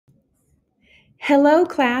Hello,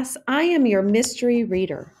 class. I am your mystery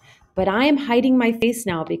reader, but I am hiding my face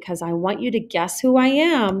now because I want you to guess who I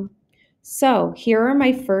am. So, here are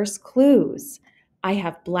my first clues. I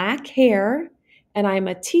have black hair, and I'm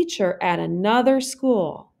a teacher at another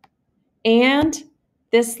school. And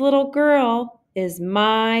this little girl is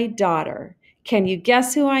my daughter. Can you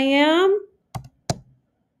guess who I am?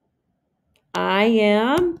 I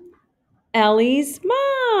am Ellie's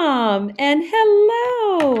mom. And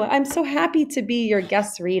hello. I'm so happy to be your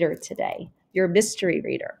guest reader today, your mystery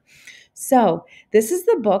reader. So, this is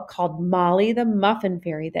the book called Molly the Muffin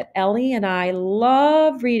Fairy that Ellie and I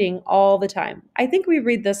love reading all the time. I think we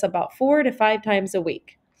read this about 4 to 5 times a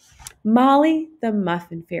week. Molly the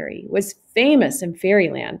Muffin Fairy was famous in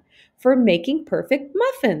fairyland for making perfect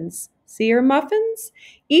muffins. See her muffins?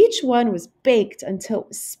 Each one was baked until it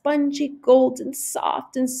was spongy, golden,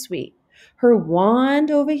 soft, and sweet. Her wand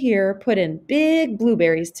over here put in big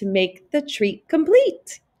blueberries to make the treat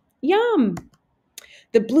complete. Yum!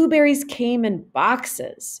 The blueberries came in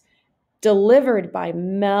boxes, delivered by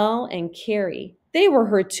Mel and Carrie. They were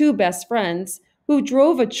her two best friends who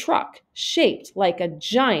drove a truck shaped like a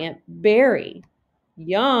giant berry.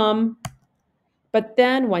 Yum! But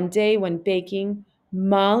then one day when baking,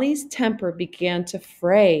 Molly's temper began to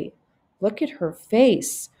fray. Look at her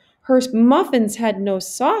face. Her muffins had no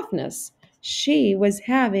softness. She was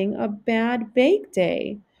having a bad bake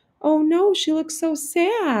day. Oh no, she looked so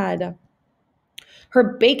sad. Her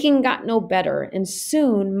baking got no better, and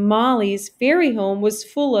soon Molly's fairy home was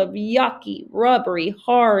full of yucky, rubbery,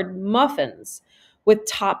 hard muffins with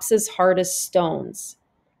tops as hard as stones.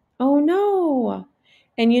 Oh no!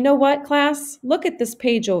 And you know what, class? Look at this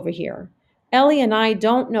page over here. Ellie and I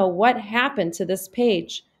don't know what happened to this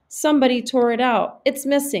page. Somebody tore it out. It's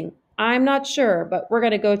missing. I'm not sure, but we're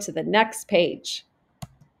going to go to the next page.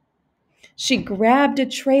 She grabbed a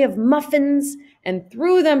tray of muffins and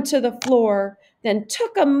threw them to the floor, then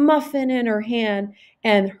took a muffin in her hand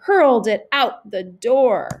and hurled it out the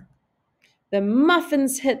door. The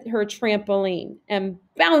muffins hit her trampoline and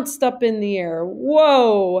bounced up in the air.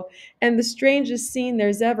 Whoa! And the strangest scene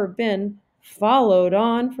there's ever been followed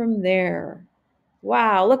on from there.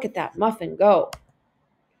 Wow, look at that muffin go.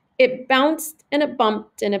 It bounced and it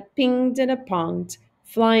bumped and it pinged and it ponged,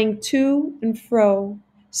 flying to and fro,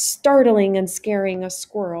 startling and scaring a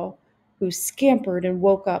squirrel who scampered and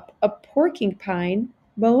woke up a porcupine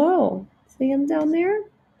below. See him down there?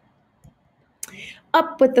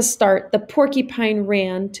 Up with the start, the porcupine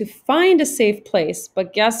ran to find a safe place,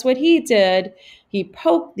 but guess what he did? He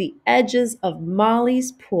poked the edges of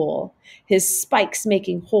Molly's pool, his spikes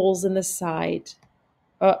making holes in the side.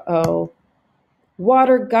 Uh-oh.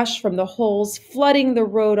 Water gushed from the holes, flooding the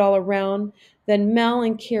road all around. Then Mel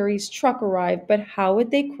and Carrie's truck arrived, but how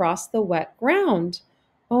would they cross the wet ground?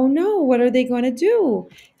 Oh no, what are they going to do?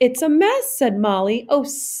 It's a mess, said Molly. Oh,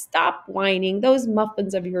 stop whining. Those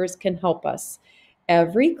muffins of yours can help us.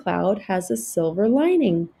 Every cloud has a silver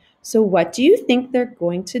lining. So what do you think they're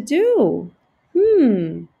going to do?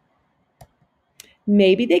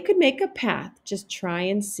 Maybe they could make a path. Just try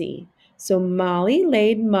and see. So Molly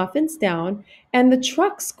laid muffins down, and the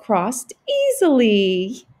trucks crossed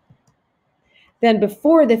easily. Then,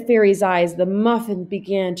 before the fairy's eyes, the muffins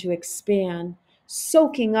began to expand.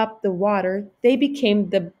 Soaking up the water, they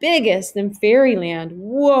became the biggest in fairyland.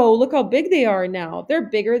 Whoa, look how big they are now. They're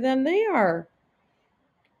bigger than they are.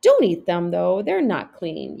 Don't eat them, though. They're not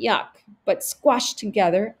clean. Yuck. But squashed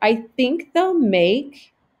together, I think they'll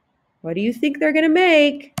make. What do you think they're going to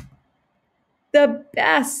make? The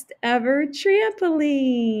best ever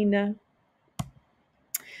trampoline.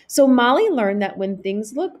 So Molly learned that when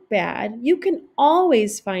things look bad, you can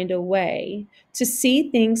always find a way to see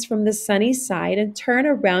things from the sunny side and turn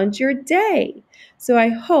around your day. So I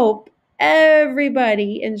hope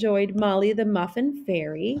everybody enjoyed Molly the Muffin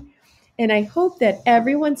Fairy, and I hope that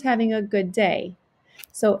everyone's having a good day.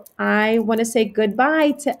 So I want to say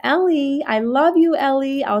goodbye to Ellie. I love you,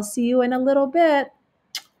 Ellie. I'll see you in a little bit.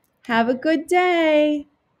 Have a good day.